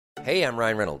Hey, I'm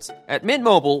Ryan Reynolds. At Mint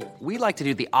Mobile, we like to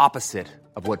do the opposite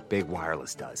of what Big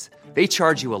Wireless does. They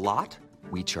charge you a lot,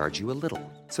 we charge you a little.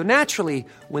 So naturally,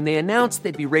 when they announced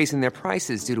they'd be raising their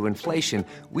prices due to inflation,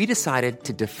 we decided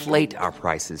to deflate our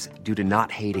prices due to not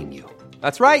hating you.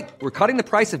 That's right. We're cutting the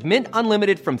price of Mint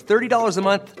Unlimited from $30 a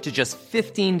month to just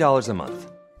 $15 a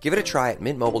month. Give it a try at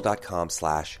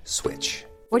mintmobile.com/switch.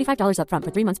 $45 up front for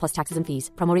 3 months plus taxes and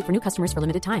fees. Promo rate for new customers for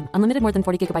limited time. Unlimited more than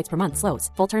 40 gigabytes per month. Slows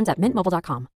full terms at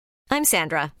mintmobile.com. I'm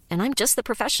Sandra, and I'm just the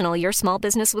professional your small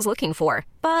business was looking for.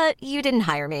 But you didn't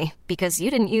hire me because you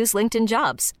didn't use LinkedIn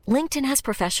Jobs. LinkedIn has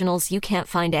professionals you can't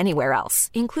find anywhere else,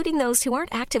 including those who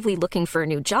aren't actively looking for a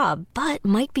new job, but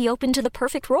might be open to the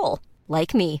perfect role,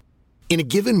 like me. In a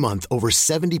given month, over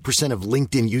 70% of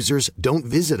LinkedIn users don't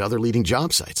visit other leading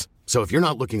job sites. So if you're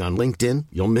not looking on LinkedIn,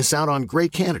 you'll miss out on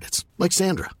great candidates like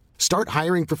Sandra. Start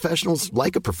hiring professionals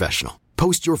like a professional.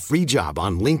 Post your free job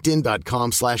on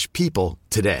linkedin.com/people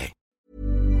today.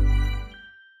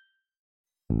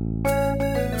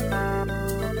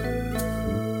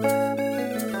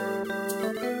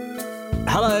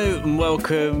 Hello and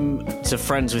welcome to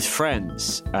Friends with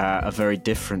Friends, a very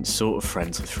different sort of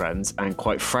Friends with Friends, and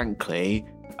quite frankly,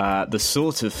 the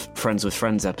sort of Friends with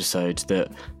Friends episode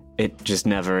that it just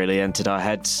never really entered our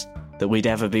heads that we'd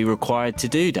ever be required to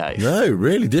do, Dave. No, it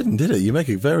really didn't, did it? You make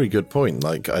a very good point.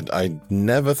 Like, I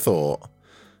never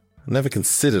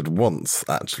considered once,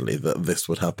 actually, that this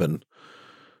would happen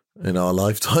in our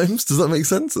lifetimes. Does that make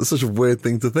sense? It's such a weird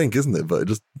thing to think, isn't it?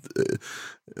 But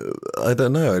I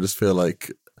don't know. I just feel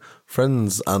like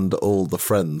Friends and all the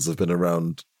Friends have been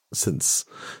around since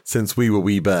we were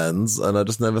wee bairns, and I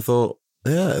just never thought,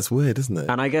 yeah, it's weird, isn't it?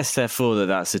 And I guess, therefore,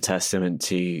 that's a testament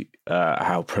to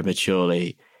how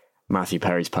prematurely Matthew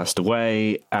Perry's passed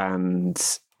away and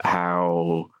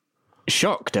how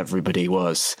shocked everybody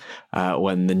was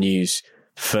when the news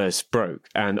first broke.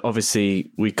 And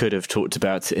obviously we could have talked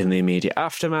about it in the immediate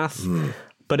aftermath,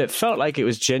 but it felt like it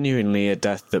was genuinely a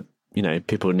death that, you know,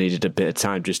 people needed a bit of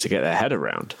time just to get their head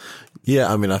around.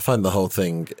 Yeah, I mean, I find the whole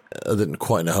thing, I didn't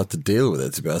quite know how to deal with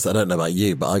it, to be honest. I don't know about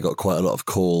you, but I got quite a lot of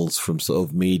calls from sort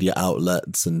of media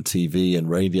outlets and TV and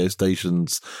radio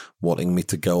stations wanting me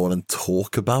to go on and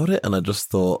talk about it. And I just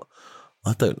thought,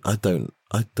 I don't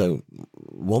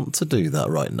want to do that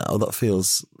right now. That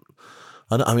feels,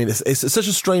 I mean, it's such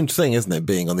a strange thing, isn't it,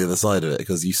 being on the other side of it?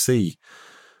 Because you see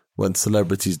when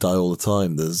celebrities die all the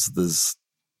time, there's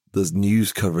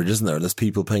news coverage, isn't there? And there's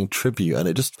people paying tribute,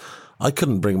 and I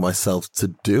couldn't bring myself to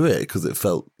do it because it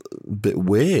felt a bit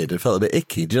weird. It felt a bit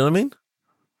icky. Do you know what I mean?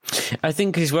 I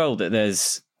think as well that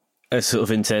there's a sort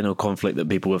of internal conflict that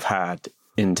people have had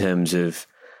in terms of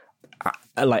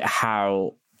like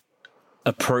how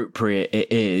appropriate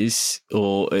it is,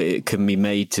 or it can be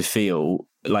made to feel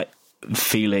like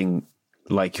feeling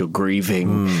like you're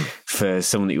grieving for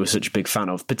someone that you were such a big fan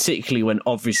of, particularly when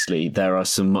obviously there are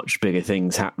some much bigger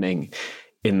things happening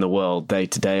in the world day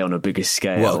to day on a bigger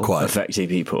scale, affecting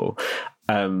people.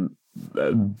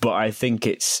 But I think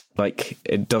it's like,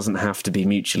 it doesn't have to be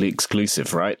mutually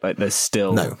exclusive, right? Like there's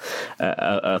still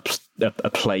a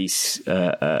place,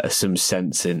 some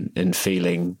sense in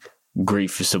feeling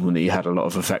grief for someone that you had a lot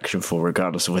of affection for,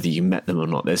 regardless of whether you met them or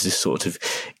not. There's this sort of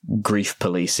grief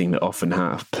policing that often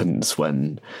happens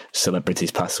when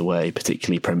celebrities pass away,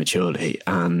 particularly prematurely.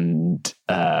 And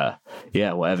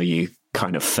whatever you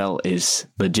kind of felt is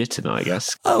legitimate, I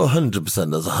guess. Oh,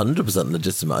 100%. That's 100%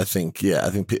 legitimate. I think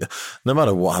no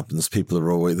matter what happens,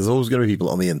 there's always going to be people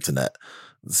on the internet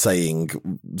saying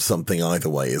something either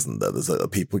way, isn't there? There's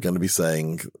people going to be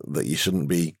saying that you shouldn't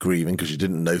be grieving because you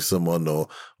didn't know someone, or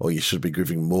you should be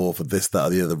grieving more for this, that, or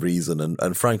the other reason.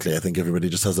 And frankly, I think everybody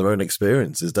just has their own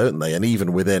experiences, don't they? And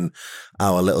even within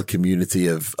our little community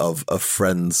of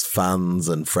friends, fans,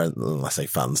 and friends, I say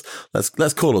fans,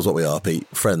 let's call us what we are, Pete.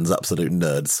 Friends, absolute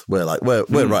nerds. We're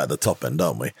right at the top end,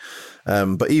 aren't we?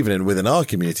 But even within our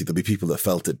community, there'll be people that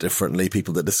felt it differently,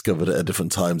 people that discovered it at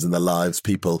different times in their lives,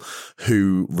 people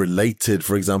who related,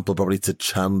 for example, probably to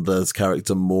Chandler's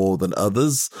character more than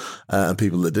others, and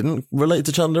people that didn't relate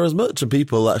to Chandler as much, and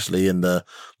people actually in the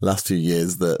last few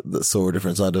years that saw a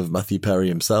different side of Matthew Perry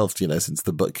himself, you know, since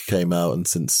the book came out and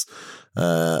since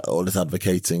all his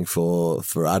advocating for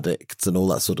addicts and all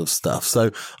that sort of stuff.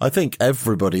 So I think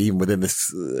everybody, even within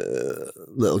this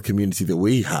little community that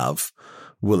we have,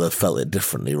 will have felt it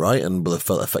differently, right? And will have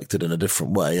felt affected in a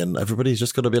different way. And everybody's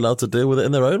just got to be allowed to deal with it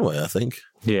in their own way, I think.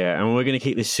 Yeah, and we're going to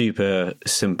keep this super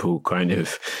simple kind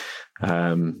of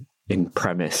in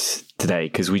premise today,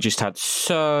 because we just had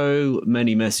so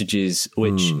many messages,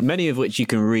 which many of which you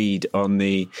can read on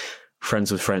the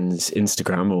Friends with Friends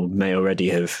Instagram, or may already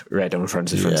have read on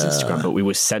Friends with Friends Instagram, but we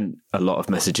were sent a lot of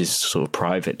messages sort of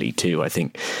privately too. I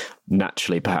think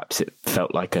naturally, perhaps it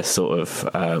felt like a sort of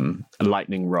a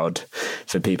lightning rod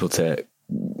for people to,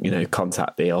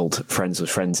 contact the old Friends with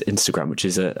Friends Instagram, which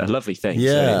is a lovely thing.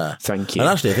 Yeah. So, thank you. And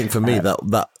actually, I think for me,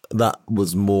 that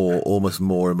was almost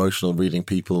more emotional reading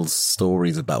people's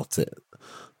stories about it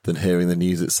than hearing the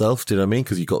news itself. Do you know what I mean?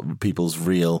 Because you got people's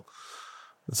real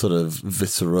sort of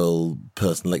visceral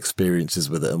personal experiences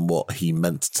with it and what he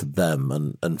meant to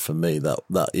them. And for me,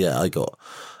 I got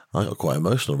quite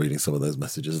emotional reading some of those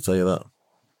messages, I'll tell you that.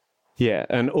 Yeah,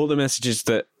 and all the messages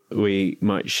that we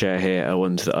might share here are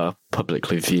ones that are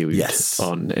publicly viewed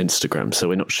on Instagram. So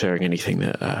we're not sharing anything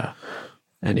that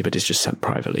anybody's just sent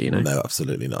privately, No,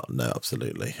 absolutely not. No,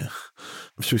 absolutely.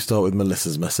 Should we start with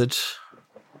Melissa's message?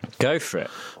 Go for it.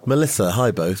 Melissa, hi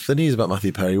both. The news about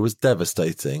Matthew Perry was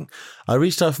devastating. I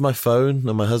reached out for my phone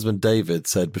and my husband David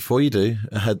said, before you do,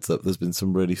 a heads up, there's been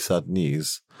some really sad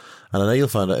news. And I know you'll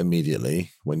find out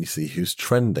immediately when you see who's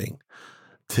trending.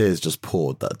 Tears just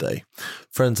poured that day.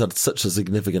 Friends had such a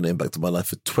significant impact on my life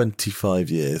for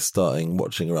 25 years, starting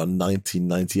watching around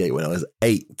 1998 when I was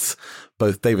 8.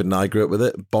 Both David and I grew up with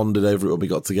it, bonded over it when we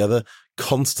got together,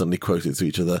 constantly quoted to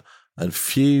each other, and a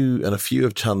few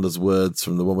of Chandler's words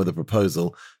from the one with the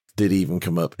proposal did even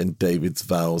come up in David's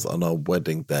vows on our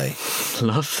wedding day.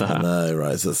 Love that. I know,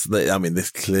 right? So,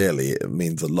 this clearly it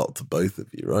means a lot to both of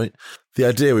you, right? The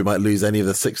idea we might lose any of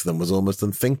the 6 of them was almost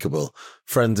unthinkable.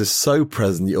 Friends is so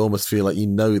present, you almost feel like you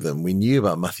know them. We knew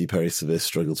about Matthew Perry's severe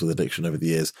struggles with addiction over the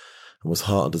years and was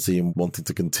heartened to see him wanting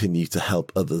to continue to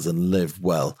help others and live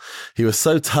well. He was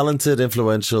so talented,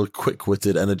 influential,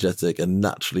 quick-witted, energetic, and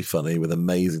naturally funny with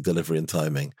amazing delivery and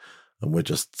timing. And we're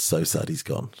just so sad he's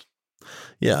gone.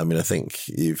 Yeah, I think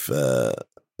you've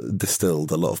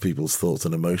distilled a lot of people's thoughts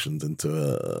and emotions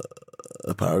into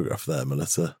a paragraph there,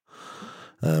 Melissa.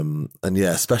 And yeah,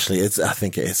 especially I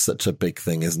think it is such a big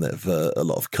thing, isn't it, for a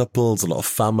lot of couples, a lot of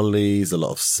families, a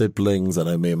lot of siblings. I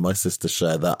know me and my sister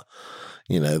share that,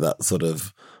 that sort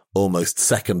of almost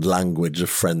second language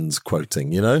of Friends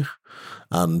quoting,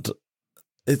 and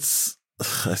it's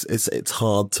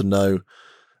hard to know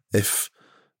if,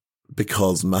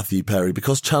 because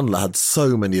Chandler had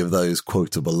so many of those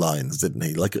quotable lines, didn't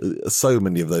he? Like so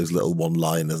many of those little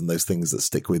one-liners and those things that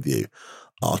stick with you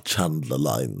are Chandler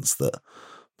lines that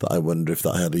I wonder if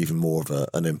that had even more of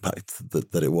an impact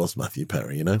that it was Matthew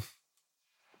Perry,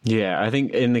 Yeah, I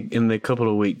think in the couple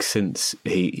of weeks since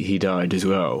he died as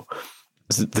well,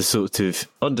 the sort of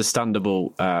understandable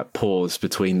pause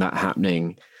between that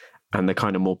happening and the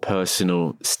kind of more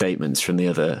personal statements from the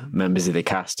other members of the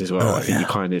cast as well. I think you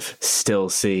kind of still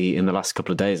see in the last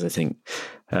couple of days, I think,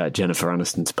 Jennifer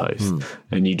Aniston's post,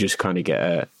 and you just kind of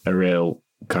get a real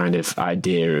kind of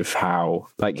idea of how,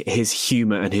 like, his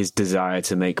humor and his desire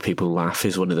to make people laugh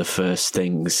is one of the first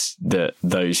things that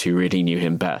those who really knew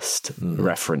him best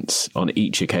reference on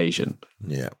each occasion.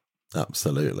 Yeah.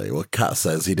 Absolutely. Well, Kat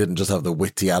says he didn't just have the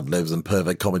witty ad-libs and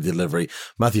perfect comedy delivery.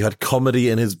 Matthew had comedy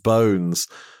in his bones.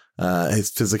 His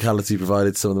physicality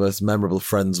provided some of the most memorable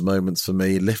Friends moments for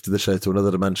me, lifted the show to another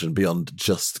dimension beyond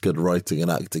just good writing and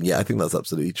acting. Yeah, I think that's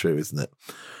absolutely true, isn't it?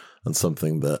 And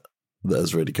something that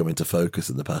has really come into focus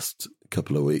in the past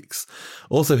couple of weeks.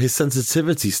 Also, his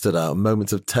sensitivity stood out,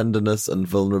 moments of tenderness and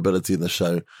vulnerability in the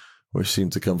show, which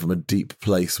seemed to come from a deep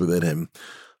place within him.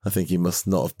 I think he must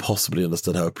not have possibly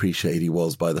understood how appreciated he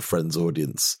was by the Friends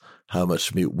audience, how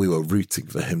much we were rooting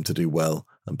for him to do well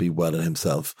and be well in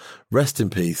himself. Rest in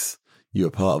peace. You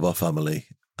are part of our family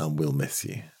and we'll miss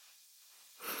you.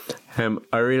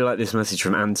 I really like this message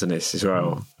from Antonis as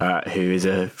well, who is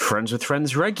a Friends with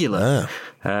Friends regular.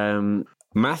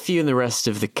 Matthew and the rest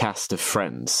of the cast of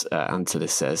Friends,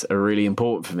 Antonis says, are really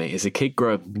important for me. As a kid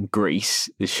growing up in Greece,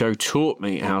 the show taught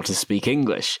me how to speak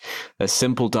English. Their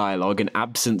simple dialogue and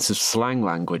absence of slang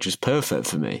language was perfect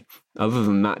for me. Other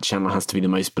than that, Chandler has to be the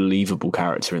most believable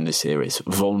character in the series,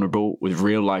 vulnerable, with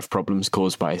real-life problems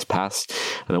caused by his past,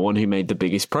 and the one who made the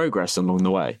biggest progress along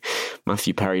the way.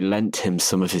 Matthew Perry lent him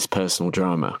some of his personal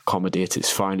drama. Comedy at its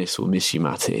finest will miss you,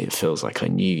 Matty. It feels like I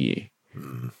knew you.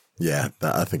 Yeah,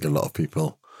 I think a lot of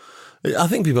people... I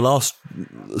think people are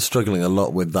struggling a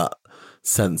lot with that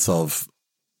sense of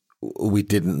we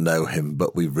didn't know him,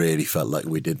 but we really felt like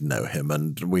we did know him.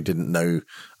 And we didn't know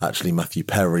actually Matthew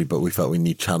Perry, but we felt we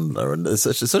knew Chandler. And it's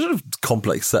such a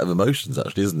complex set of emotions,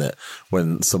 actually, isn't it?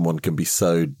 When someone can be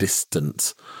so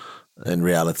distant in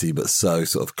reality, but so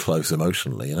sort of close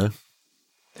emotionally,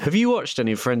 Have you watched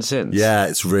any Friends since? Yeah,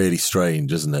 it's really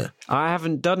strange, isn't it? I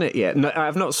haven't done it yet. No,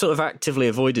 I've not sort of actively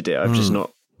avoided it. I've just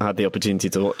not had the opportunity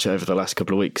to watch it over the last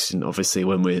couple of weeks, and obviously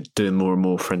when we're doing more and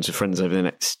more Friends with Friends over the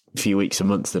next few weeks and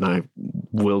months, then I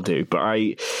will do. But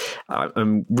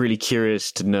I'm really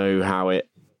curious to know how it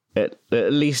at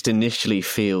least initially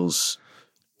feels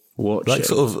watching. Like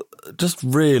sort of just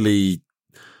really,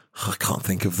 I can't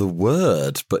think of the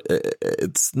word, but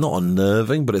it's not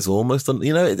unnerving, but it's almost,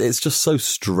 it's just so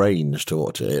strange to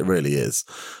watch it. It really is.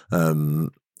 And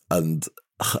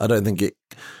I don't think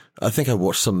I think I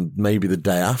watched some maybe the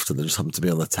day after that just happened to be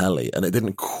on the telly, and it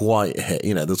didn't quite hit.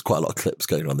 There's quite a lot of clips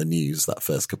going on the news that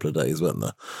first couple of days, weren't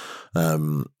there?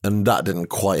 And that didn't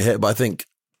quite hit. But I think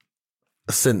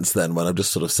since then, when I've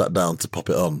just sort of sat down to pop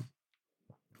it on,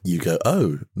 you go,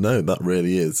 oh no, that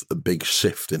really is a big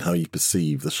shift in how you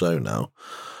perceive the show now,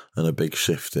 and a big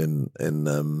shift in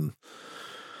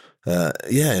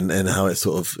how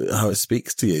it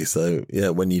speaks to you. So yeah,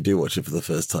 when you do watch it for the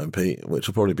first time, Pete, which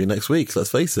will probably be next week,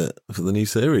 let's face it, for the new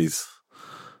series.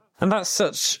 And that's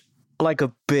such like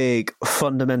a big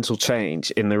fundamental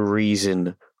change in the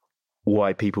reason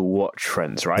why people watch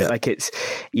Friends, right? Yeah. Like it's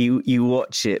you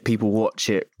watch it, people watch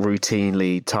it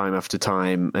routinely time after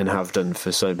time and have done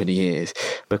for so many years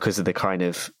because of the kind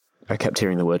of, I kept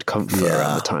hearing the word comfort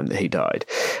around the time that he died.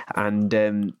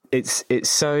 And it's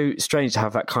so strange to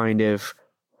have that kind of,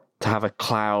 to have a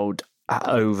cloud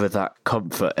over that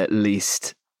comfort, at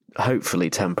least hopefully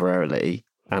temporarily.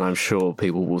 And I'm sure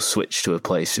people will switch to a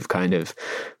place of kind of,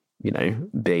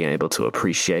 being able to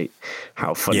appreciate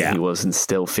how funny he was and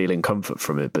still feeling comfort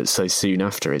from it. But so soon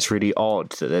after, it's really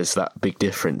odd that there's that big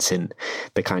difference in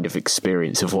the kind of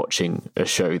experience of watching a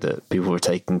show that people were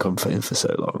taking comfort in for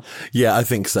so long. Yeah, I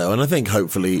think so. And I think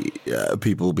hopefully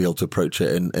people will be able to approach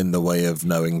it in the way of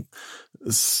knowing,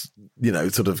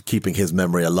 sort of keeping his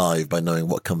memory alive by knowing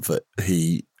what comfort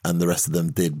he and the rest of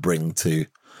them did bring to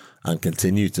and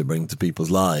continue to bring to people's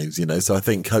lives, So I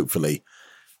think hopefully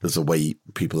there's a way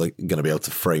people are going to be able to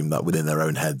frame that within their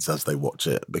own heads as they watch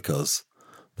it, because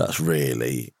that's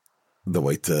really the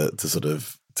way to sort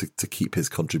of to keep his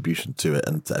contribution to it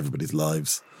and to everybody's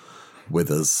lives with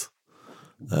us,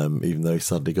 even though he's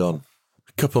sadly gone.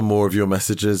 A couple more of your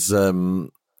messages that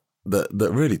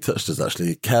really touched us,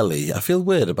 actually. Kelly, I feel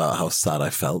weird about how sad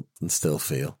I felt and still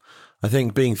feel. I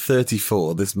think being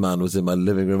 34, this man was in my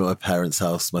living room at my parents'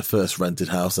 house, my first rented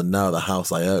house, and now the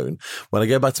house I own. When I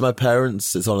go back to my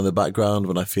parents, it's on in the background.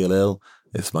 When I feel ill,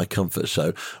 it's my comfort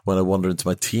show. When I wander into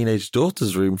my teenage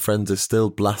daughter's room, Friends is still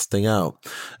blasting out.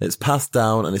 It's passed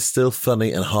down and it's still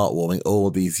funny and heartwarming all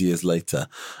these years later.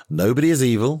 Nobody is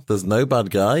evil. There's no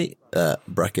bad guy.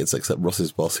 Brackets except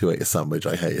Ross's boss, who ate a sandwich.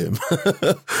 I hate him.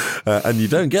 And you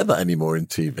don't get that anymore in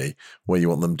TV, where you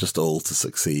want them just all to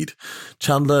succeed.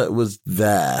 Chandler was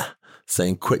there,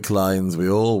 saying quick lines we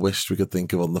all wished we could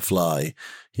think of on the fly.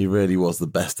 He really was the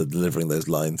best at delivering those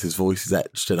lines. His voice is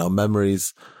etched in our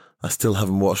memories. I still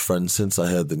haven't watched Friends since I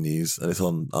heard the news, and it's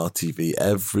on our TV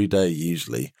every day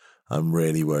usually. I'm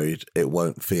really worried it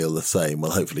won't feel the same.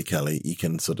 Well, hopefully, Kelly, you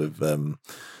can sort of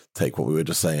take what we were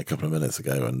just saying a couple of minutes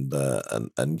ago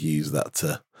and use that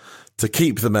to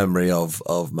keep the memory of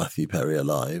Matthew Perry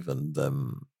alive and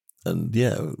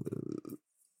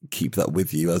keep that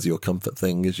with you as your comfort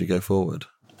thing as you go forward.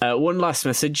 One last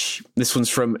message. This one's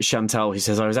from Chantal, who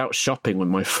says, I was out shopping with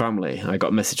my family. I got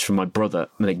a message from my brother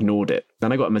and ignored it.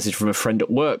 Then I got a message from a friend at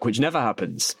work, which never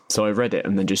happens. So I read it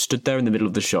and then just stood there in the middle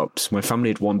of the shops. My family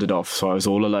had wandered off, so I was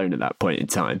all alone at that point in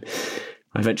time.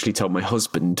 I eventually told my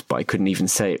husband, but I couldn't even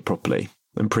say it properly.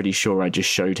 I'm pretty sure I just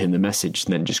showed him the message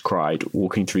and then just cried,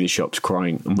 walking through the shops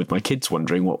crying and with my kids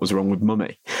wondering what was wrong with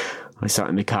mummy. I sat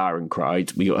in the car and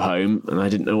cried. We got home and I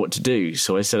didn't know what to do.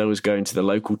 So I said I was going to the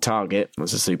local Target,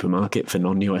 that's a supermarket for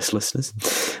non-US listeners,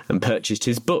 and purchased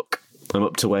his book. I'm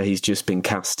up to where he's just been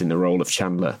cast in the role of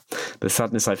Chandler. The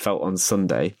sadness I felt on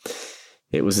Sunday,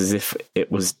 it was as if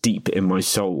it was deep in my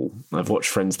soul. I've watched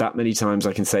Friends that many times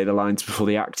I can say the lines before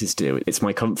the actors do. It's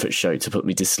my comfort show to put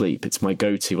me to sleep. It's my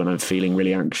go-to when I'm feeling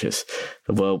really anxious.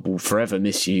 The world will forever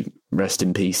miss you. Rest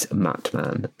in peace, Matt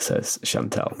Man, says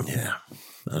Chantal. Yeah.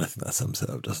 And I think that sums it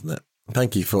up, doesn't it?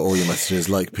 Thank you for all your messages.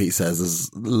 Like Pete says,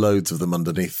 there's loads of them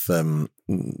underneath the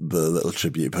little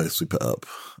tribute posts we put up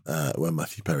when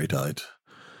Matthew Perry died.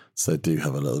 So do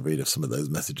have a little read of some of those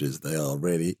messages. They are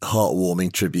really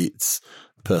heartwarming tributes,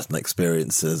 personal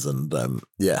experiences, and don't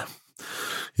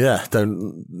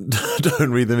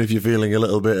read them if you're feeling a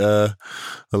little bit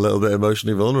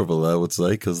emotionally vulnerable, I would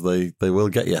say, because they will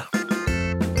get you.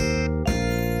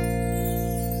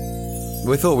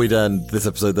 We thought we'd end this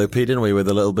episode, though, Pete, didn't we, with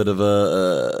a little bit of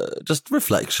a just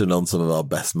reflection on some of our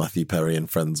best Matthew Perry and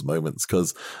Friends moments,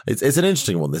 because it's an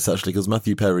interesting one, this, actually, because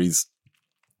Matthew Perry's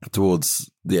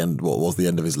towards the end, what was the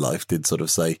end of his life, did sort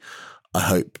of say, I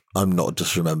hope I'm not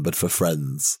just remembered for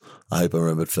Friends. I hope I'm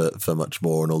remembered for much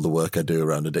more and all the work I do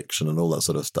around addiction and all that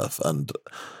sort of stuff. And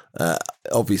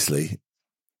obviously,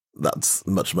 that's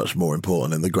much, much more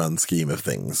important in the grand scheme of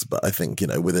things. But I think,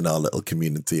 within our little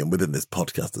community and within this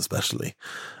podcast especially,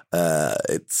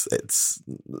 it's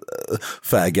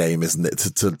fair game, isn't it,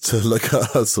 to look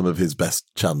at some of his best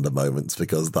Chandler moments,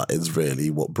 because that is really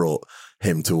what brought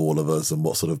him to all of us and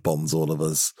what sort of bonds all of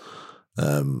us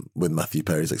with Matthew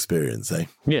Perry's experience, eh?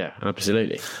 Yeah,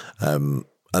 absolutely. And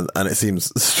it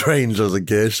seems strange as a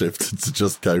gear shift to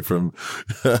just go from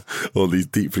all these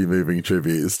deeply moving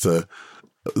tributes to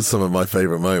some of my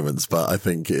favourite moments, but I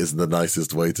think it is the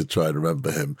nicest way to try and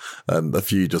remember him. And a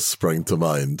few just sprang to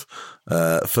mind.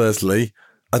 Firstly,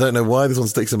 I don't know why this one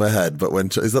sticks in my head, but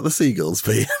is that the Seagulls,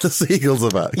 Pete? The Seagulls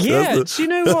are back. Yeah, do you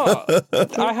know what?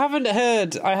 I haven't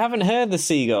heard the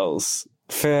Seagulls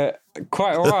for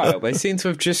quite a while. They seem to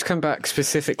have just come back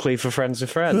specifically for Friends with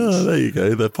Friends. Oh, there you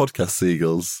go. They're podcast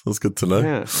Seagulls. That's good to know.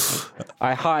 Yeah.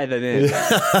 I hire them in.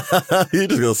 You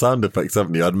just got sound effects,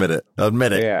 haven't you? Admit it.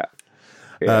 Yeah.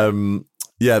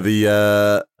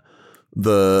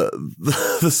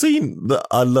 The scene that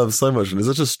I love so much, and it's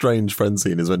such a strange friend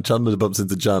scene, is when Chandler bumps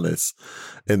into Janice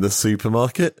in the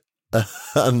supermarket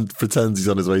and pretends he's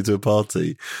on his way to a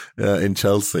party in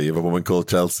Chelsea of a woman called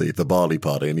Chelsea, the barley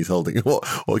party, and he's holding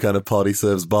what kind of party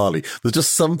serves barley. There's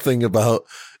just something about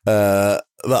that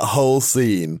whole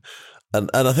scene. And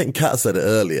I think Kat said it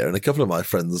earlier, and a couple of my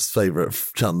friends' favourite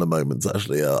Chandler moments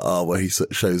actually are where he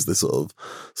shows this sort of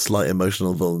slight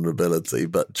emotional vulnerability,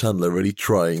 but Chandler really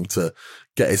trying to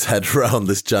get his head around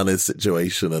this Janice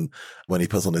situation, and when he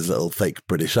puts on his little fake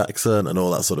British accent and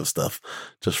all that sort of stuff,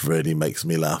 just really makes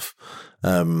me laugh.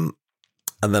 And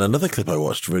then another clip I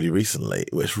watched really recently,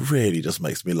 which really just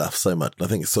makes me laugh so much, and I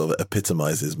think it sort of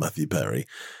epitomises Matthew Perry,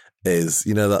 is,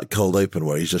 that cold open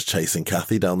where he's just chasing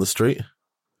Kathy down the street?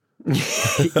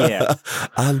 Yeah.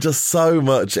 And just so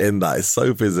much in that. It's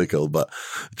so physical, but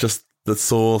just the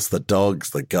sauce, the dogs,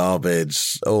 the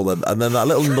garbage, and then that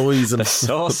little noise and the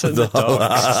sauce and the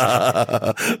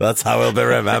dogs. That's how he'll be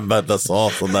remembered, the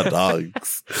sauce and the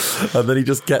dogs. And then he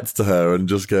just gets to her and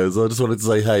just goes, I just wanted to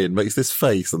say hey, and makes this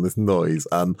face and this noise.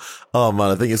 And oh man,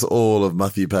 I think it's all of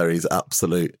Matthew Perry's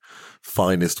absolute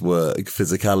finest work.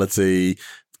 Physicality,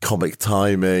 comic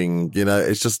timing,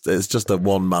 it's just a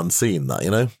one-man scene,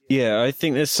 that, Yeah, I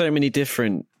think there's so many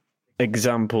different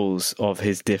examples of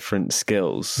his different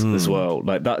skills as well.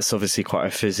 Like, that's obviously quite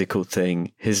a physical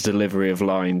thing. His delivery of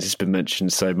lines has been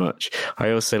mentioned so much.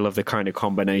 I also love the kind of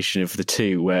combination of the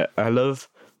two, where I love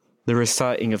the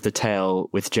reciting of the tale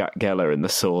with Jack Geller in the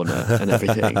sauna and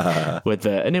everything,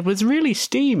 and it was really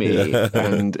steamy,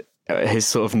 and his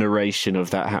sort of narration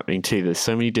of that happening too. There's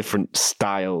so many different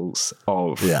styles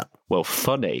of,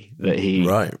 funny that he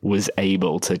was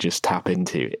able to just tap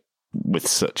into it with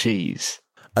such ease.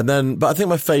 And then, but I think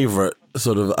my favourite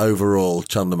sort of overall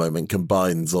Chandler moment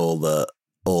combines all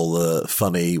the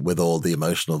funny with all the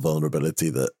emotional vulnerability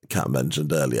that Kat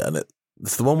mentioned earlier. And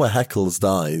it's the one where Heckles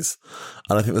dies.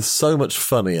 And I think there's so much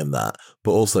funny in that,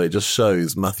 but also it just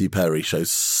shows Matthew Perry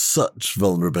shows such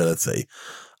vulnerability.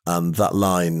 And that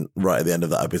line right at the end of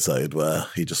that episode where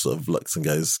he just sort of looks and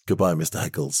goes, "Goodbye, Mr.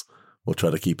 Heckles. We'll try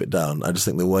to keep it down." I just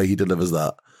think the way he delivers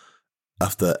that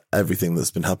after everything that's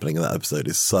been happening in that episode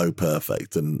is so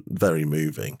perfect and very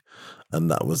moving. And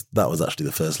that was actually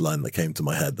the first line that came to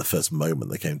my head, the first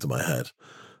moment that came to my head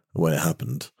when it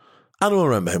happened. And we'll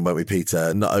remember him, won't we,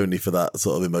 Peter? Not only for that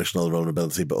sort of emotional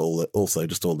vulnerability, but also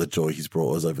just all the joy he's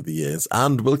brought us over the years,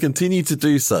 and will continue to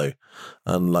do so.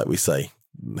 And like we say,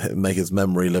 make his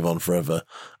memory live on forever,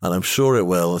 and I'm sure it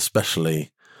will,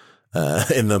 especially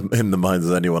in the minds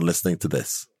of anyone listening to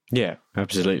this. Yeah,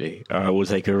 absolutely. We'll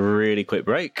take a really quick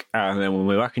break, and then when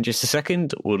we're back in just a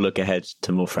second, we'll look ahead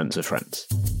to more Friends with Friends.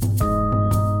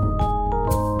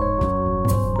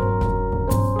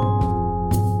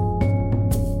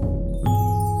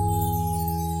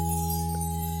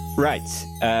 Right.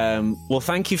 Well,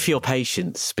 thank you for your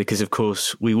patience, because, of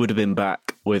course, we would have been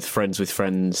back with Friends with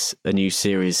Friends, a new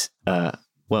series. We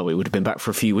would have been back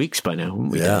for a few weeks by now,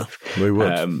 wouldn't we? Yeah, Dave? we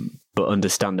would. But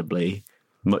understandably,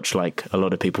 much like a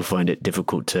lot of people find it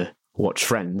difficult to watch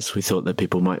Friends, we thought that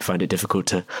people might find it difficult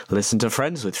to listen to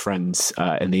Friends with Friends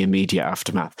in the immediate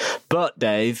aftermath. But,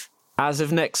 Dave, as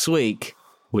of next week,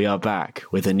 we are back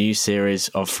with a new series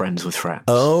of Friends with Friends.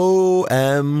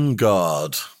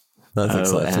 God. That's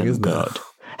exciting, isn't it?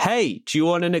 Hey, do you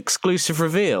want an exclusive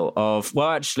reveal of... Well,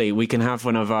 actually, we can have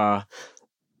one of our...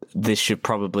 This should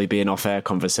probably be an off-air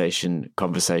conversations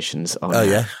on... Oh,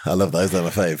 yeah. I love those. They're my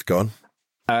fave. Go on.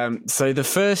 So the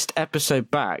first episode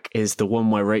back is the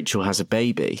one where Rachel has a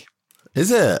baby.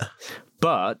 Is it?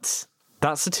 But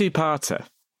that's a two-parter.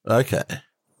 Okay.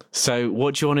 So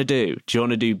what do you want to do? Do you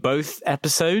want to do both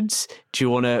episodes? Do you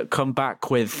want to come back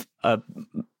with a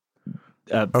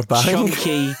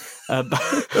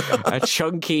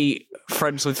chunky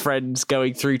Friends with Friends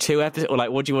going through 2 episodes? Or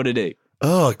like, what do you want to do?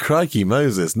 Oh, crikey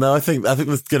Moses. No, I think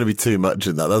there's going to be too much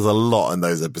in that. There's a lot in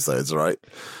those episodes, right?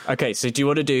 Okay, so do you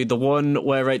want to do the one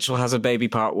where Rachel has a baby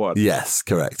part 1? Yes,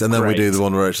 correct. And then we do the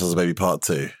one where Rachel has a baby part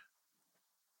 2.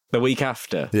 The week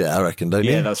after? Yeah, I reckon, don't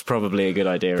you? Yeah, that's probably a good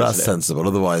idea, That's isn't it? sensible.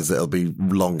 Otherwise, it'll be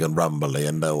long and rambly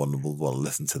and no one will want to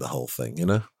listen to the whole thing, you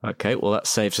know? Okay, well, that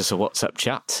saves us a WhatsApp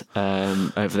chat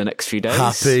over the next few days.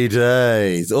 Happy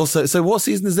days. Also, so what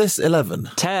season is this?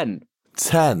 11? 10.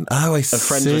 10. Oh, I see.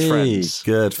 Friends with Friends.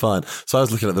 Good, fine. So I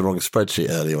was looking at the wrong spreadsheet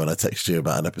earlier when I texted you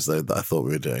about an episode that I thought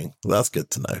we were doing. Well, that's good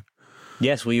to know.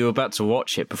 Yes, well, you were about to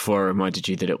watch it before I reminded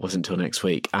you that it wasn't until next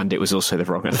week, and it was also the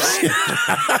wrong episode.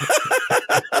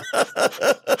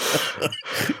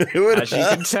 As you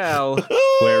can tell,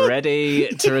 we're ready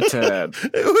to return.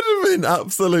 It would have been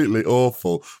absolutely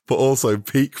awful, but also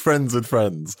peak Friends with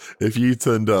Friends if you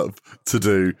turned up to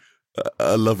do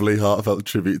a lovely heartfelt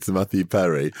tribute to Matthew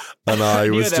Perry, and I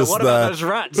was just what there. About those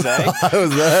rats, eh? I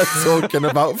was there talking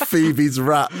about Phoebe's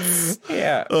rats.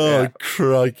 Yeah. Oh,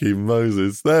 crikey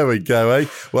Moses. There we go, eh?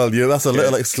 Well, yeah, that's a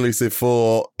little exclusive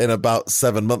for in about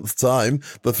 7 months' time.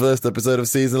 The first episode of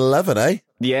season 11, eh?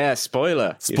 Yeah,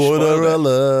 spoiler. Spoiler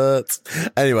alert.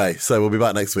 Anyway, so we'll be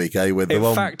back next week, eh? With the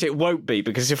one. In fact, it won't be,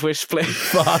 because if we're splitting...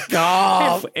 Fuck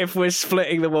off! If we're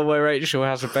splitting the one where Rachel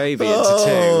has a baby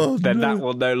into 2, then that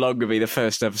will no longer be the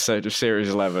first episode of Series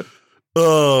 11.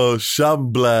 Oh,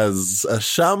 Shambles. A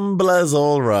Shambles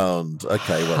all round.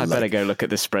 Okay, well, I better go look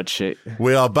at the spreadsheet.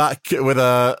 We are back with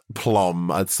a plum,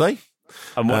 I'd say.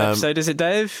 And what episode is it,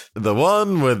 Dave? The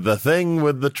one with the thing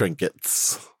with the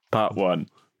trinkets. Part 1.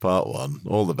 Part 1.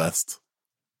 All the best.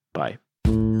 Bye.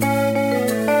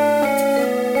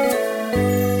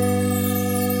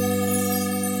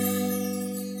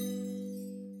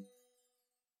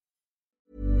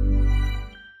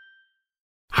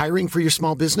 Hiring for your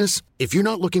small business? If you're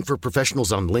not looking for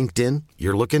professionals on LinkedIn,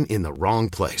 you're looking in the wrong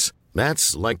place.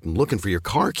 That's like looking for your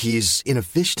car keys in a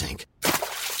fish tank.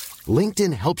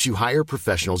 LinkedIn helps you hire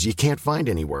professionals you can't find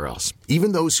anywhere else,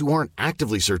 even those who aren't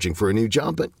actively searching for a new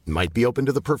job but might be open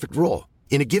to the perfect role.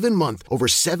 In a given month, over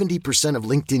 70% of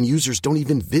LinkedIn users don't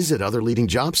even visit other leading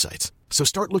job sites. So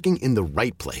start looking in the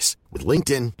right place. With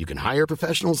LinkedIn, you can hire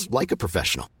professionals like a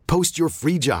professional. Post your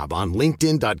free job on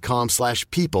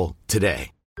linkedin.com/people today.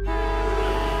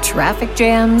 Traffic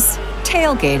jams,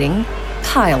 tailgating,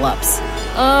 pile-ups.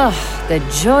 Ugh, the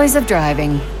joys of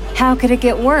driving. How could it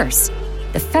get worse?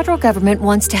 The federal government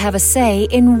wants to have a say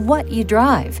in what you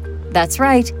drive. That's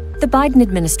right. The Biden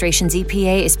administration's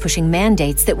EPA is pushing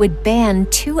mandates that would ban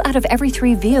 2 out of every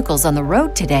 3 vehicles on the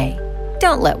road today.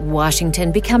 Don't let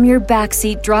Washington become your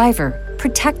backseat driver.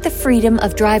 Protect the freedom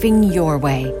of driving your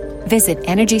way. Visit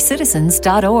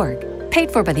EnergyCitizens.org. Paid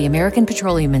for by the American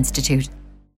Petroleum Institute.